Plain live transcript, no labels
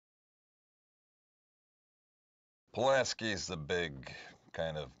Pulaski's the big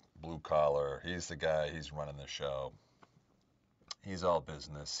kind of blue collar. He's the guy. He's running the show. He's all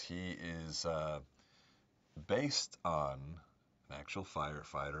business. He is based on an actual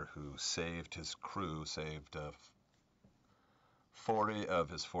firefighter who saved his crew, saved 40 of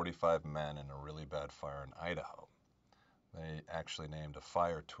his 45 men in a really bad fire in Idaho. They actually named a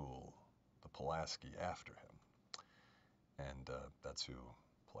fire tool, the Pulaski, after him. And that's who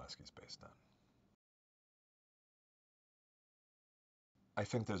Pulaski's based on. I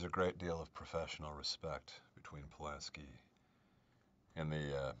think there's a great deal of professional respect between Pulaski and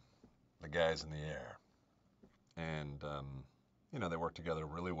the guys in the air, and they work together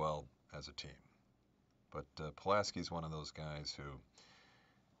really well as a team. But Pulaski's one of those guys who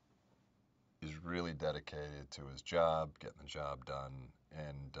is really dedicated to his job, getting the job done,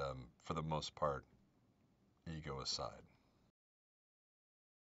 and for the most part, ego aside.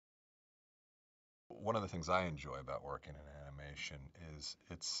 One of the things I enjoy about working in animation is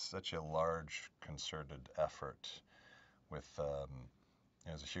it's such a large, concerted effort with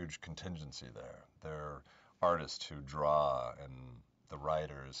there's a huge contingency there. There are artists who draw and the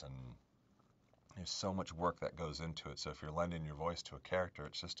writers, and there's so much work that goes into it. So if you're lending your voice to a character,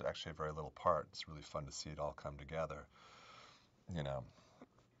 it's just actually a very little part. It's really fun to see it all come together. You know,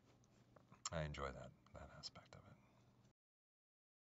 I enjoy that aspect.